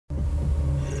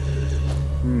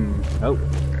Oh.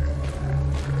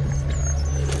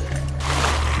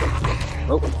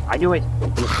 Oh, I knew it!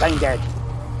 He was playing dead!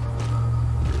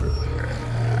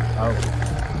 Oh.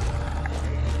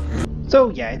 So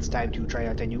yeah, it's time to try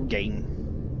out a new game.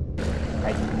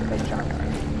 Headshot.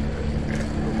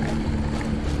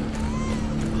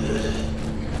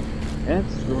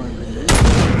 That's going to be...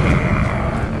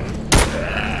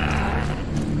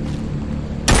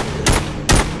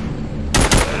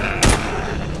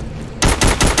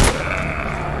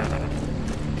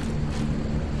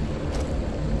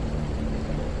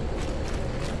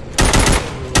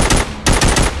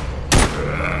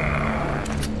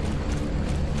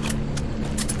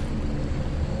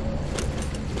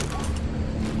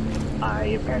 I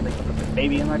apparently put the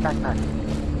baby in my backpack.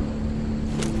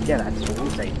 Yeah, that's what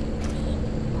we'll say.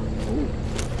 Ooh.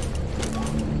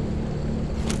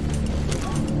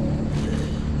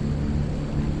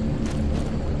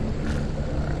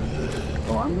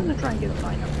 Oh, I'm gonna try and get a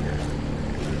line up here.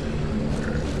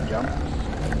 Jump.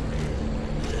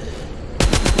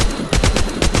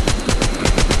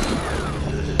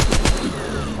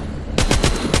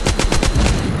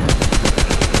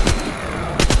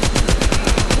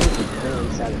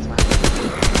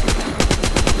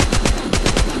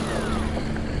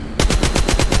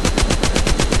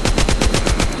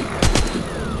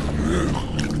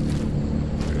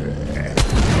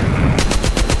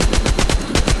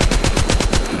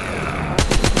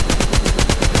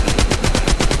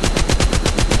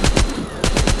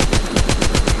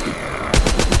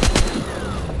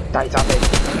 Die, zombie!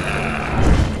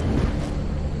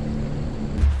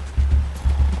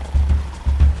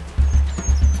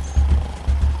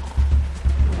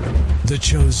 The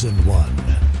Chosen One.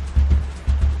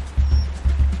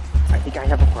 I think I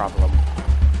have a problem.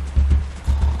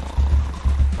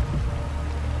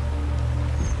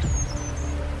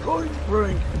 Point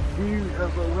Frank, we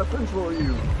have a weapon for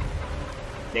you.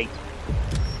 Nate.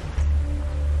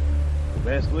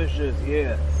 Best wishes,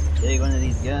 here. Take one of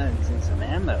these guns and some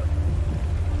ammo.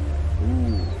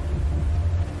 Ooh.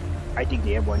 I think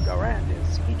the M1 Garand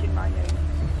is speaking my name.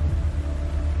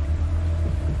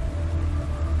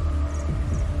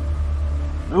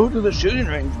 Go to the shooting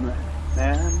range,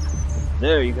 man.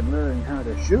 There you can learn how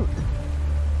to shoot.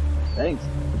 Thanks.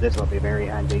 This will be very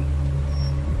handy.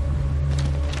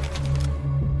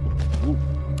 Ooh.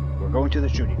 We're going to the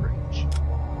shooting range.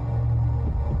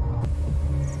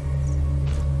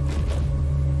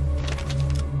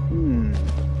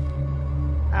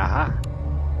 Aha.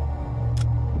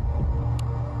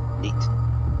 Neat.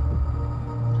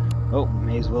 Oh,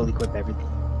 may as well equip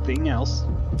everything else.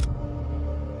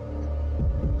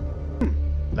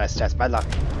 Let's test my luck.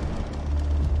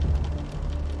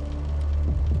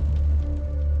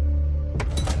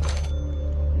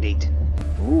 Neat.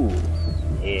 Ooh,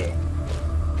 yeah.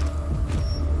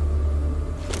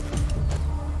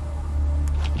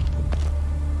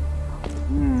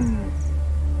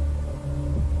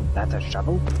 That's a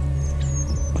shovel?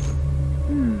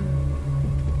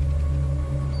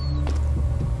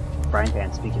 Frying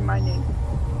pan speaking my name.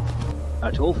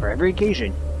 A tool for every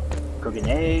occasion. Cooking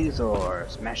eggs or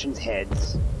smashing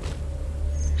heads.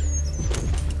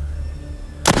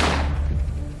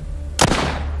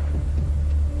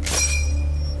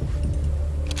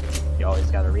 You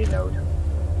always gotta reload.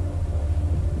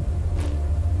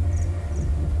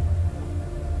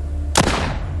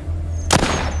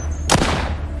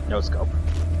 No scope.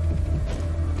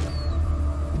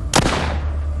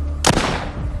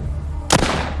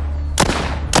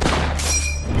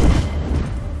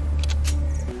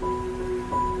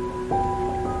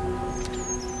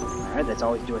 Alright, let's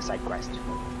always do a side quest.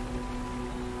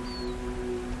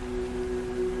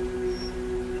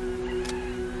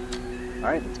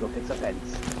 Alright, let's go fix up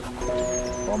heads.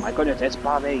 Oh my goodness, it's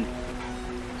Bobby!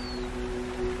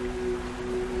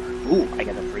 Ooh, I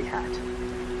got a free hat.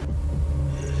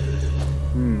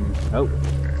 Oh.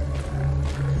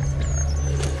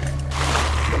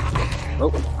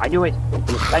 Oh, I knew it!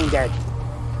 He was playing dead!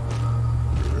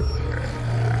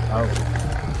 Oh.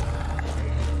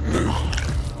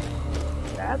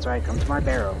 That's right, come to my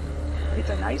barrel. It's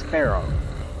a nice barrel.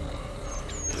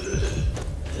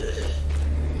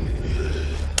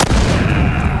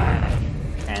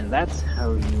 And that's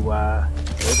how you,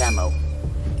 save ammo.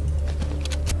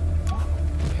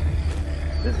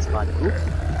 This is fun. Oop.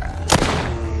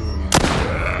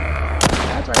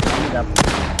 That's right, turn it up.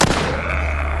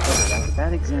 Okay, that's a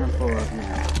bad example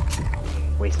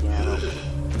of, wasting ammo.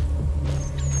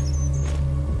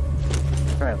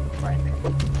 Try a frying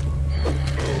pan.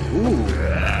 Ooh!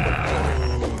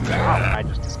 Wow, I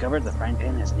just discovered the frying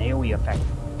pan has an AoE effect.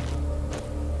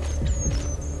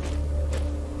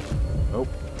 Oh.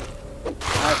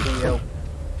 Okay, yo.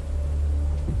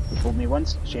 Fooled me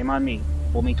once, shame on me.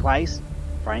 Fooled me twice,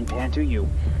 frying pan to you.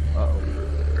 Uh-oh.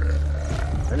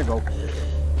 Where'd it go?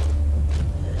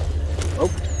 Oh.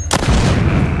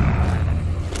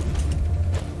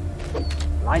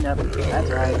 Line up. That's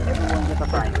right. Everyone gets a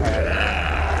frying pan.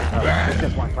 Oh,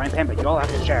 just one frying pan, but you all have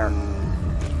to share.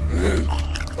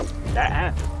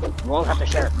 You all have to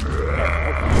share.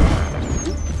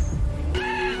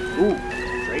 Ooh,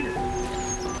 traitor.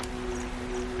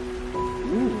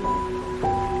 Ooh.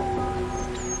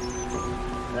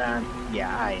 Yeah,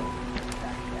 I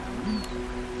back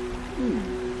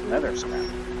down. Leather scrap.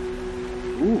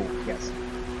 Ooh, yes.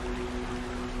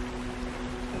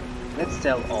 Let's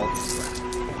sell all the scrap.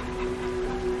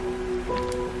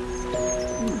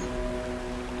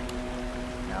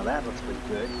 Now that looks pretty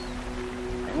good.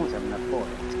 I almost have enough for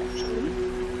it, actually.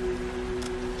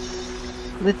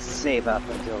 Let's save up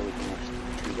until we can actually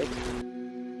treat it.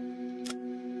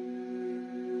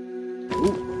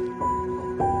 Ooh.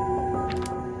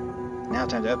 Now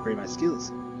time to upgrade my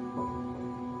skills.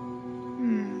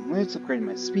 Let's upgrade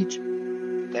my speech.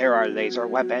 There are laser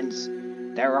weapons.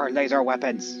 There are laser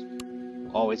weapons.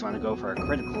 Always want to go for a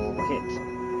critical hit.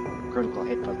 Critical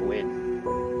hit for the win.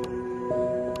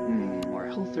 More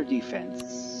health or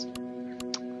defense?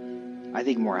 I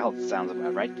think more health sounds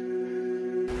about right.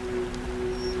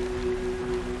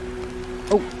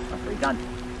 Oh, upgrade done.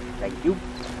 Thank you.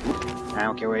 I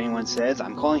don't care what anyone says,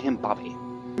 I'm calling him Bobby.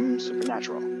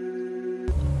 Supernatural.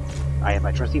 I have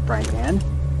my trusty frying pan,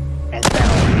 and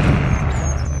barrels.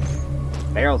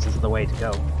 Barrels is the way to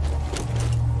go.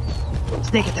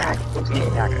 Snake attack! Snake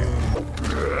attack.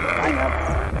 Line up.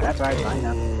 That's right, line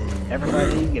up.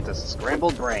 Everybody gets a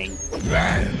scrambled brain.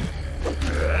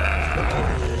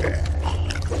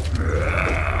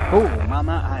 Oh,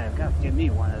 mama, I have got to give me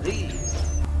one of these.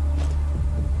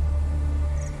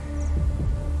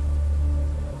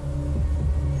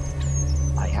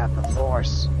 I have the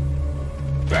force.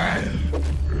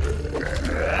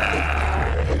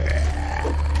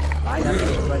 Line up,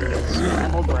 everybody gets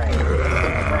scrambled brain.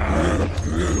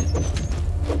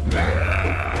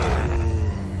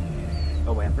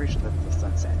 Oh wait, I'm pretty sure that's the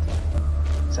sunset.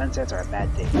 Sunsets are a bad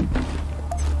thing.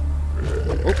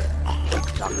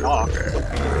 Oh, knock.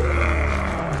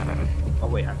 Oh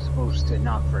wait, I'm supposed to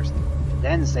knock first,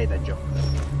 then say the joke.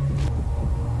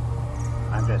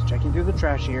 I'm just checking through the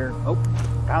trash here. Oh,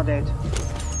 found it.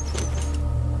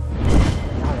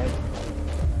 Got it.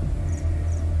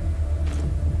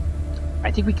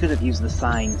 I think we could have used the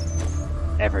sign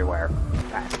everywhere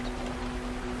fast.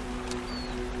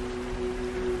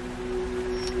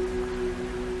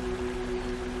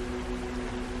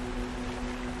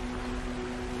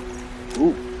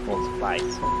 Ooh, full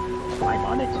supplies. Climb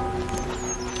on it.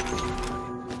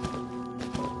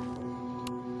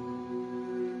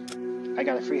 I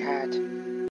got a free hat.